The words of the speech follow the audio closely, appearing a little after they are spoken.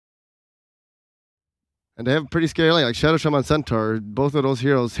And they have pretty scary like Shadow Shaman Centaur. Both of those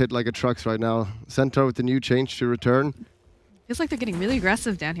heroes hit like a trucks right now. Centaur with the new change to return. Feels like they're getting really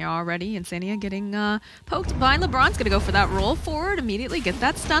aggressive down here already. Insania getting poked by LeBron's going to go for that roll forward, immediately get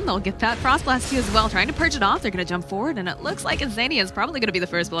that stun. They'll get that Frost Blast too as well, trying to purge it off. They're going to jump forward, and it looks like Insania is probably going to be the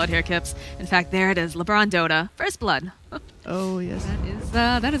first blood here, Kips. In fact, there it is, LeBron Dota, first blood. Oh, yes.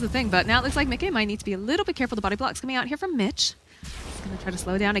 That is the thing, but now it looks like Mickey might need to be a little bit careful. The body block's coming out here from Mitch. He's going to try to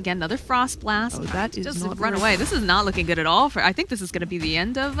slow down again. Another Frost Blast. Oh, that is just not run away. This is not looking good at all. I think this is going to be the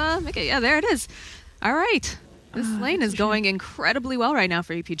end of Mickey. Yeah, there it is. All right. This lane is going incredibly well right now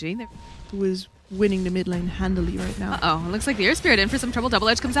for EPG. Who is winning the mid lane handily right now. Uh-oh. It looks like the Air Spirit in for some trouble. Double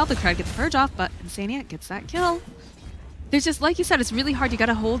Edge comes out. They try to get the Purge off, but Insania gets that kill. There's just, like you said, it's really hard. You got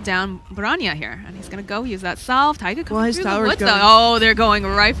to hold down Baranya here. And he's going to go use that salve. Taiga coming through the woods, though. Oh, they're going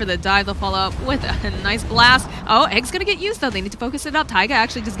right for the dive. They'll follow up with a nice blast. Oh, Egg's going to get used, though. They need to focus it up. Taiga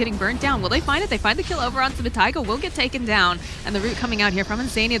actually just getting burnt down. Will they find it? They find the kill over onto the Taiga. Will get taken down. And the root coming out here from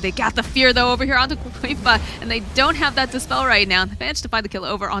Insania. They got the fear, though, over here onto Koifa. And they don't have that Dispel right now. They managed to find the kill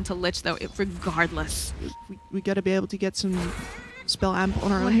over onto Lich, though, regardless. We got to be able to get some spell amp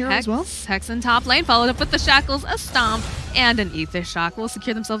on our own hero as well. Hex in top lane, followed up with the Shackles, a Stomp, and an Ether Shock will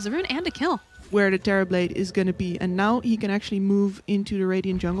secure themselves a rune and a kill. Where the Terrorblade is going to be. And now he can actually move into the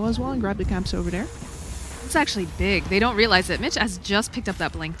Radiant jungle as well and grab the camps over there. It's actually big. They don't realize it. Mitch has just picked up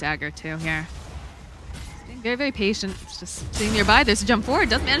that Blink Dagger too here. Being very, very patient. It's just sitting nearby. There's a jump forward.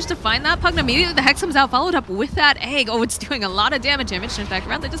 Does manage to find that Pugna. Immediately the Hex comes out, followed up with that Egg. Oh, it's doing a lot of damage here. Mitch turns back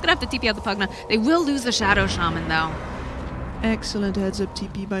around. They're just going to have to TP out the Pugna. They will lose the Shadow Shaman though. Excellent heads up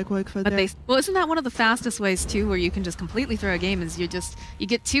TP by Koifa there. Well, isn't that one of the fastest ways too, where you can just completely throw a game? Is you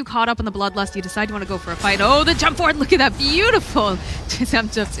get too caught up in the bloodlust, you decide you want to go for a fight. Oh, the jump forward! Look at that beautiful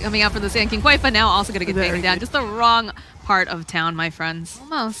jump coming out for the Sand King. Koifa now also going to get taken down. Just the wrong part of town, my friends.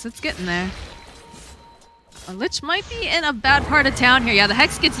 Almost, it's getting there. A Lich might be in a bad part of town here. Yeah, the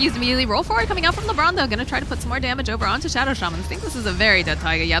Hex gets used immediately. Roll forward coming out from LeBron, though. Going to try to put some more damage over onto Shadow Shaman. I think this is a very dead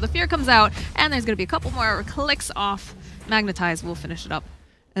Taiga. Yeah, the fear comes out, and there's going to be a couple more clicks off. Magnetize will finish it up.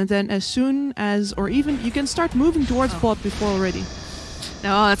 And then as soon as, or even, you can start moving towards bot before already.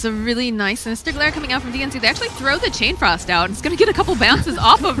 No, that's a really nice Sinister Glare coming out from DNC. They actually throw the Chain Frost out. It's going to get a couple bounces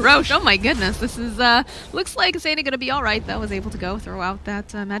off of Roche. Oh my goodness. This is, looks like Insania going to be all right, though. Was able to go throw out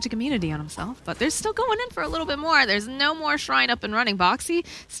that magic immunity on himself. But they're still going in for a little bit more. There's no more Shrine up and running. Boxy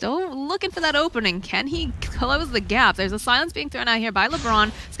still looking for that opening. Can he close the gap? There's a silence being thrown out here by LeBron.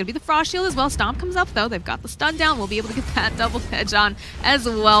 It's going to be the Frost Shield as well. Stomp comes up, though. They've got the stun down. We'll be able to get that double edge on as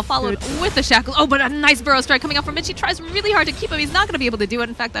well. Followed with the Shackle. Oh, but a nice Burrow Strike coming up from Mitch. He tries really hard to keep him. He's not going to be able to do it.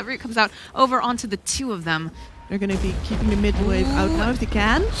 In fact, that root comes out over onto the two of them. They're going to be keeping the mid wave out now if they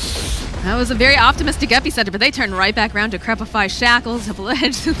can. That was a very optimistic epicenter, but they turn right back around to Crepify Shackles. Double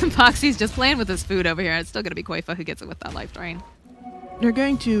Edge. Boxy's just playing with his food over here. It's still going to be Koifa who gets it with that life drain. They're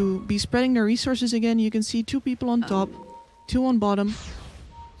going to be spreading their resources again. You can see 2 people on top, 2 on bottom.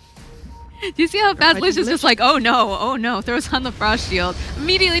 Do you see how fast Lich is just like, oh no, throws on the Frost Shield.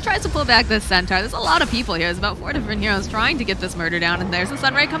 Immediately tries to pull back this Centaur. There's a lot of people here. There's about 4 different heroes trying to get this murder down. And there's a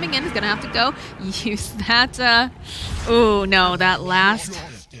Sunray coming in. He's going to have to go use that. Oh no, that last.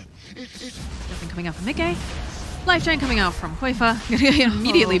 Nothing coming out from Mickey. Life Drain coming out from Koifa.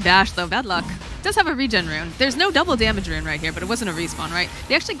 Immediately bashed though. Bad luck. Does have a regen rune. There's no double damage rune right here, but it wasn't a respawn, right?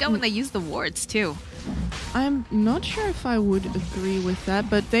 They actually go and they use the wards too. I'm not sure if I would agree with that,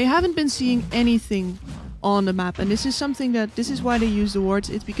 but they haven't been seeing anything on the map, and this is why they use the wards.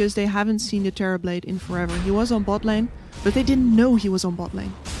 It's because they haven't seen the Terrorblade in forever. He was on bot lane, but they didn't know he was on bot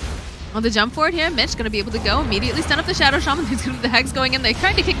lane. On the jump forward here, Mitch going to be able to go immediately stun up the Shadow Shaman. There's going to be the Hex going in. They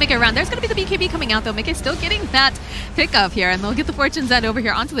tried to kick Mickey around. There's going to be the BKB coming out, though. Mickey still getting that pickup here, and they'll get the Fortune's End over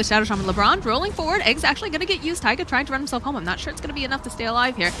here onto the Shadow Shaman. LeBron rolling forward. Egg's actually going to get used. Taiga trying to run himself home. I'm not sure it's going to be enough to stay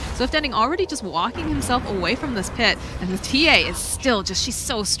alive here. Swift Ending already just walking himself away from this pit, and the TA is still just, she's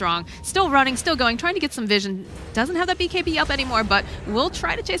so strong. Still running, still going, trying to get some vision. Doesn't have that BKB up anymore, but will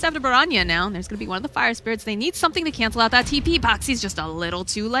try to chase after Baranya now. And there's going to be one of the Fire Spirits. They need something to cancel out that TP. Boxy's just a little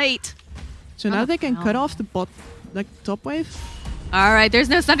too late. So now they can cut off the bot, like top wave. All right, there's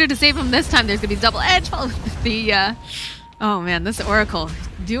no Thunder to save him this time. There's going to be double edge followed with the... oh man, this Oracle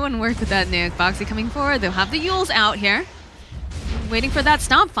doing work with that nuke. Boxy coming forward. They'll have the Yules out here. Waiting for that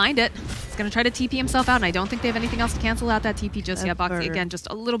Stomp. Find it. He's going to try to TP himself out, and I don't think they have anything else to cancel out that TP just yet. Boxy, again, just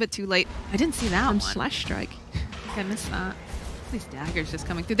a little bit too late. I didn't see that one. Slash Strike. I missed that. These daggers just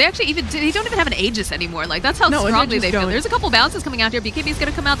coming through. They actually they don't even have an Aegis anymore. Like, that's how strongly they feel. There's a couple bounces coming out here. BKB's going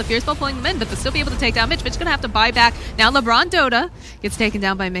to come out. The Fear Spell pulling them in, but they'll still be able to take down Mitch. Mitch going to have to buy back. Now LeBron Dota gets taken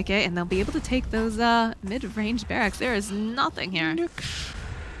down by Mickey, and they'll be able to take those mid-range barracks. There is nothing here.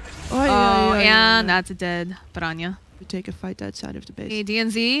 Oh, And that's a dead Piranha. We take a fight outside of the base. Okay,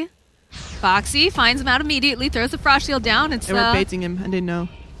 DNZ. Boxy finds him out immediately, throws the Frost Shield down. It's they were baiting him, and they know.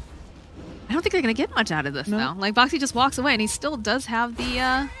 I don't think they're going to get much out of this, though. Like, Boxy just walks away, and he still does have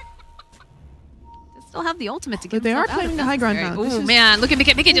the... ultimate to get. But they are claiming the high ground now. Oh man, look at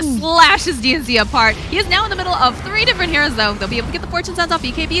Mickey. Mickey just slashes DNZ apart. He is now in the middle of 3 different heroes, though. They'll be able to get the Fortune Suns off.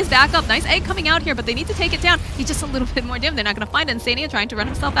 BKB is back up. Nice egg coming out here, but they need to take it down. He's just a little bit more dim. They're not going to find Insania trying to run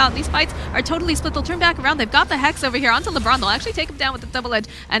himself out. These fights are totally split. They'll turn back around. They've got the Hex over here onto LeBron. They'll actually take him down with the double edge.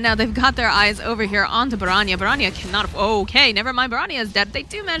 And now they've got their eyes over here onto Piranha. Piranha cannot... Okay, never mind. Piranha is dead. They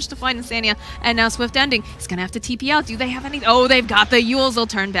do manage to find Insania. And now Swift Ending. He's going to have to TP out. Do they have any... Oh, they've got the Yules. They'll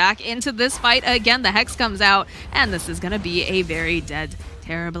turn back into this fight again. The Hex comes out. And this is going to be a very dead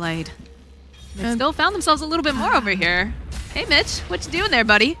Terrorblade. They still found themselves a little bit more over here. Hey, Mitch, what you doing there,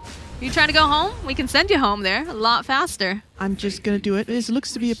 buddy? You trying to go home? We can send you home there a lot faster. I'm just going to do it. This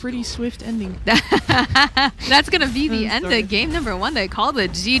looks to be a pretty swift ending. That's going to be the end of game number 1. They call the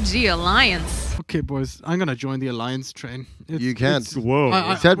GG Alliance. Okay, boys, I'm going to join the Alliance train. You can't. Whoa.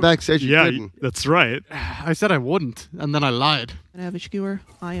 You said backstage you couldn't. That's right. I said I wouldn't, and then I lied. I have a skewer.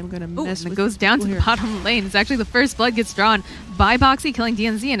 I am going to mess with it goes down to the bottom lane. It's actually the first blood gets drawn by Boxy, killing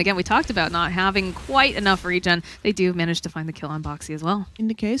DNZ. And again, we talked about not having quite enough regen. They do manage to find the kill on Boxy as well. In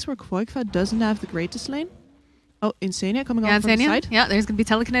the case where Kvoikva doesn't have the greatest lane. Oh, Insania coming on from the side. Yeah, there's going to be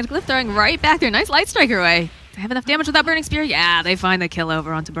telekinetic lift throwing right back there. Nice light striker away. They have enough damage without burning spear. Yeah, they find the kill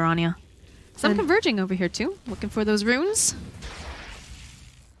over onto Piranha. Some converging over here too, looking for those runes.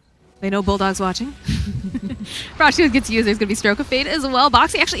 They know Bulldog's watching. Frost Shield gets used. There's going to be Stroke of Fate as well.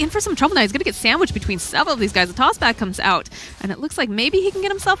 Boxy actually in for some trouble now. He's going to get sandwiched between several of these guys. The tossback comes out, and it looks like maybe he can get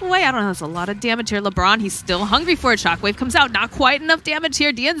himself away. I don't know. That's a lot of damage here. LeBron, he's still hungry for it. Shockwave comes out. Not quite enough damage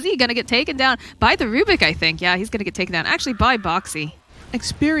here. DNZ going to get taken down by the Rubik, I think. Yeah, he's going to get taken down. Actually, by Boxy.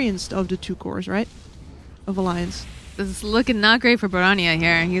 Experienced of the 2 cores, right? Of Alliance. This is looking not great for Piranha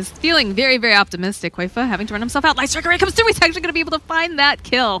here. He's feeling very, very optimistic. Quaifa having to run himself out. Light Striker Ray comes through. He's actually going to be able to find that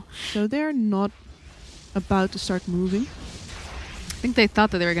kill. So they're not about to start moving. I think they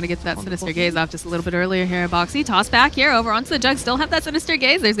thought that they were going to get that Sinister Gaze off just a little bit earlier here. Boxy, toss back here over onto the Jug. Still have that Sinister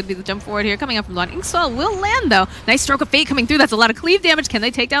Gaze. There's going to be the jump forward here coming up from Blonde. Inkswell will land, though. Nice Stroke of Fate coming through. That's a lot of cleave damage. Can they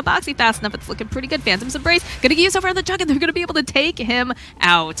take down Boxy fast enough? It's looking pretty good. Phantom's Embrace. Going to get used over on the Jug, and they're going to be able to take him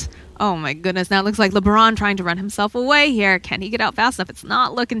out. Oh my goodness, now it looks like LeBron trying to run himself away here. Can he get out fast enough? It's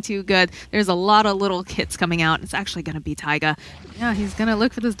not looking too good. There's a lot of little kits coming out. It's actually going to be Taiga. Yeah, he's going to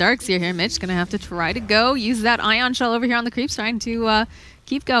look for this Darkseer here. Mitch going to have to try to go. Use that Ion Shell over here on the creeps, trying to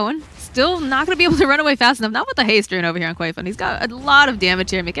keep going. Still not going to be able to run away fast enough. Not with the haste rune over here on Quaifa. He's got a lot of damage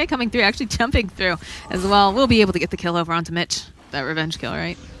here. Mickey coming through, actually jumping through as well. We'll be able to get the kill over onto Mitch. That revenge kill,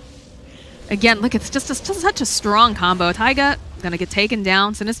 right? Again, look, it's just such a strong combo. Taiga going to get taken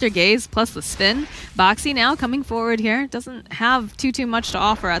down. Sinister Gaze plus the spin. Boxy now coming forward here. Doesn't have too much to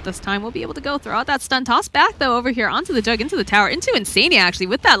offer at this time. We'll be able to go throw out that stun. Toss back, though, over here onto the Jug, into the tower, into Insania, actually,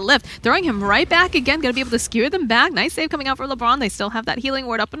 with that lift. Throwing him right back again. Going to be able to skewer them back. Nice save coming out for LeBron. They still have that healing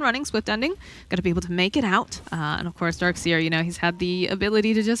ward up and running. Swift Ending. Going to be able to make it out. And, of course, Darkseer, you know, he's had the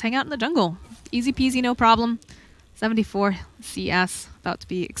ability to just hang out in the jungle. Easy peasy, no problem. 74 CS about to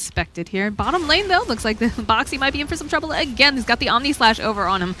be expected here. Bottom lane, though, looks like the Boxy might be in for some trouble again. He's got the Omni Slash over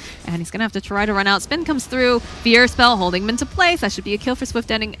on him, and he's going to have to try to run out. Spin comes through. Fear Spell holding him into place. That should be a pill for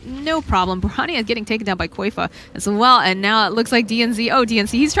Swift Ending. No problem. Piranha getting taken down by Quaifa as well, and now it looks like DNZ. Oh, DNZ,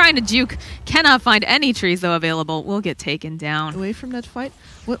 he's trying to juke. Cannot find any trees, though, available. Will get taken down. Away from that fight?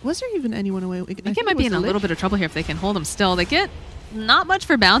 Was there even anyone away? I think it might be in a little bit of trouble here if they can hold him still. They get not much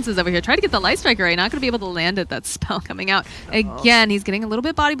for bounces over here. Try to get the Light Striker right. Not going to be able to land it. That spell coming out. Again, he's getting a little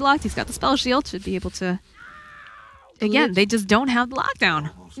bit body blocked. He's got the spell shield. Should be able to... Again, they just don't have the lockdown.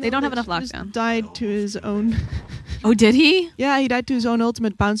 They don't have enough lockdown. Died to his own... Oh, did he? Yeah, he died to his own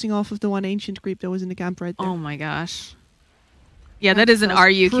ultimate, bouncing off of the one ancient creep that was in the camp right there. Oh my gosh. Yeah, that is an are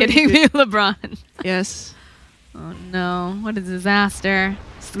you kidding me, LeBron? Yes. Oh no, what a disaster.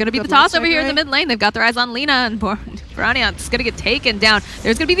 It's going to be the toss over here in the mid lane. They've got their eyes on Lina, and Piranha is going to get taken down.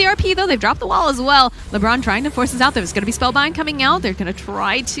 There's going to be the RP, though. They've dropped the wall as well. LeBron trying to force us out. There's going to be Spellbind coming out. They're going to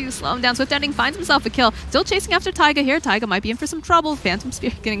try to slow him down. Swift Ending finds himself a kill. Still chasing after Taiga here. Taiga might be in for some trouble. Phantom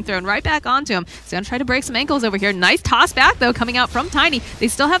Spear getting thrown right back onto him. He's going to try to break some ankles over here. Nice toss back, though, coming out from Tiny. They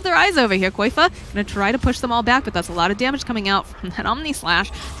still have their eyes over here. Quaifa going to try to push them all back, but that's a lot of damage coming out from that Omni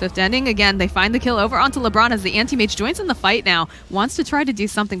Slash. Swift Ending, again, they find the kill over onto LeBron as the anti-mage joins in the fight now. Wants to try to do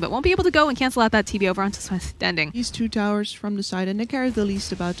something, but won't be able to go and cancel out that TB over onto Swift Ending. He's 2 towers from the side, and they care the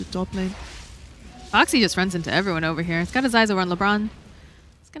least about the top lane. Boxy just runs into everyone over here. He's got his eyes over on LeBron.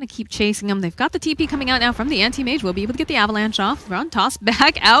 He's Gonna keep chasing him. They've got the TP coming out now from the anti-mage. We'll be able to get the avalanche off. LeBron tossed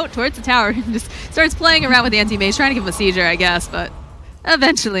back out towards the tower and just starts playing around with the anti-mage, trying to give him a seizure, I guess, but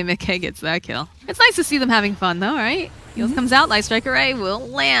eventually McKay gets that kill. It's nice to see them having fun, though, right? Heals comes out. Light Strike Array will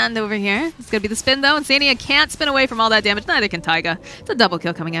land over here. It's gonna be the spin, though, and Sania can't spin away from all that damage. Neither can Taiga. It's a double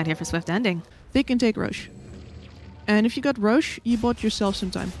kill coming out here for Swift Ending. They can take Roche. And if you got Roche, you bought yourself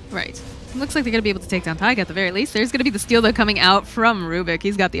some time. Right. Looks like they're going to be able to take down Taiga at the very least. There's going to be the steal, though, coming out from Rubik.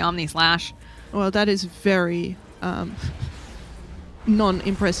 He's got the Omni Slash. Well, that is very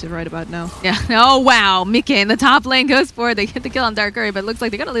non-impressive right about now. Yeah. Oh, wow. Mickey in the top lane goes forward. They get the kill on Dark Curry, but it looks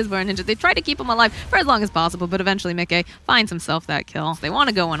like they're going to lose Born Ninja. They try to keep him alive for as long as possible, but eventually Mickey finds himself that kill. They want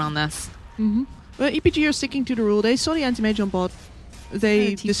to go in on this. Mm-hmm. Well, EPG are sticking to the rule. They saw the anti-mage on bot.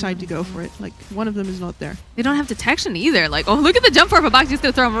 They decide to go for it. Like, one of them is not there. They don't have detection either. Like, oh, look at the jump for a box. He's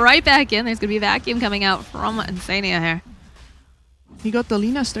going to throw him right back in. There's going to be a vacuum coming out from Insania here. He got the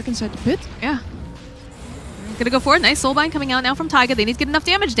Lina stuck inside the pit. Yeah. Gonna go forward. Nice soulbind coming out now from Taiga. They need to get enough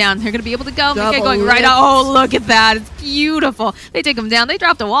damage down. They're gonna be able to go. Mickey going right out. Oh, look at that. It's beautiful. They take him down. They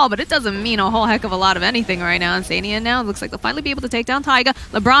dropped a wall, but it doesn't mean a whole heck of a lot of anything right now. Insania now looks like they'll finally be able to take down Taiga.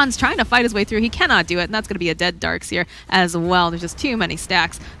 LeBron's trying to fight his way through. He cannot do it, and that's gonna be a dead Darks here as well. There's just too many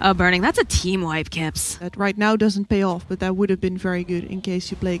stacks burning. That's a team wipe, Kips. That right now doesn't pay off, but that would have been very good in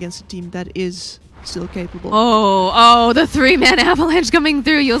case you play against a team that is still capable. Oh, the 3-man avalanche coming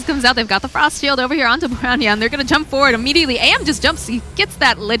through. Yules comes out. They've got the Frost Shield over here onto Bronya, and they're going to jump forward immediately. AM just jumps. He gets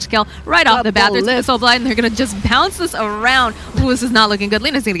that Lich kill right off the bat. There's the Soul Blind, and they're going to just bounce this around. Ooh, this is not looking good.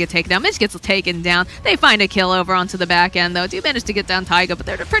 Lina's going to get taken down. Mitch gets taken down. They find a kill over onto the back end, though. Do manage to get down Taiga, but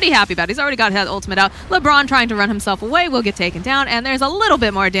they're pretty happy about it. He's already got his ultimate out. LeBron trying to run himself away will get taken down, and there's a little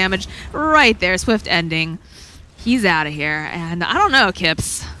bit more damage right there. Swift Ending. He's out of here, and I don't know,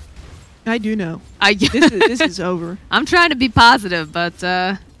 Kips. I do know. This is over. I'm trying to be positive, but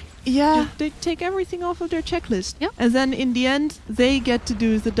yeah, they take everything off of their checklist. Yep. And then in the end, they get to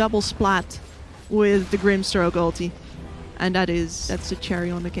do the double splat with the Grimstroke ulti. And that's the cherry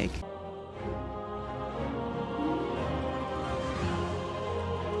on the cake.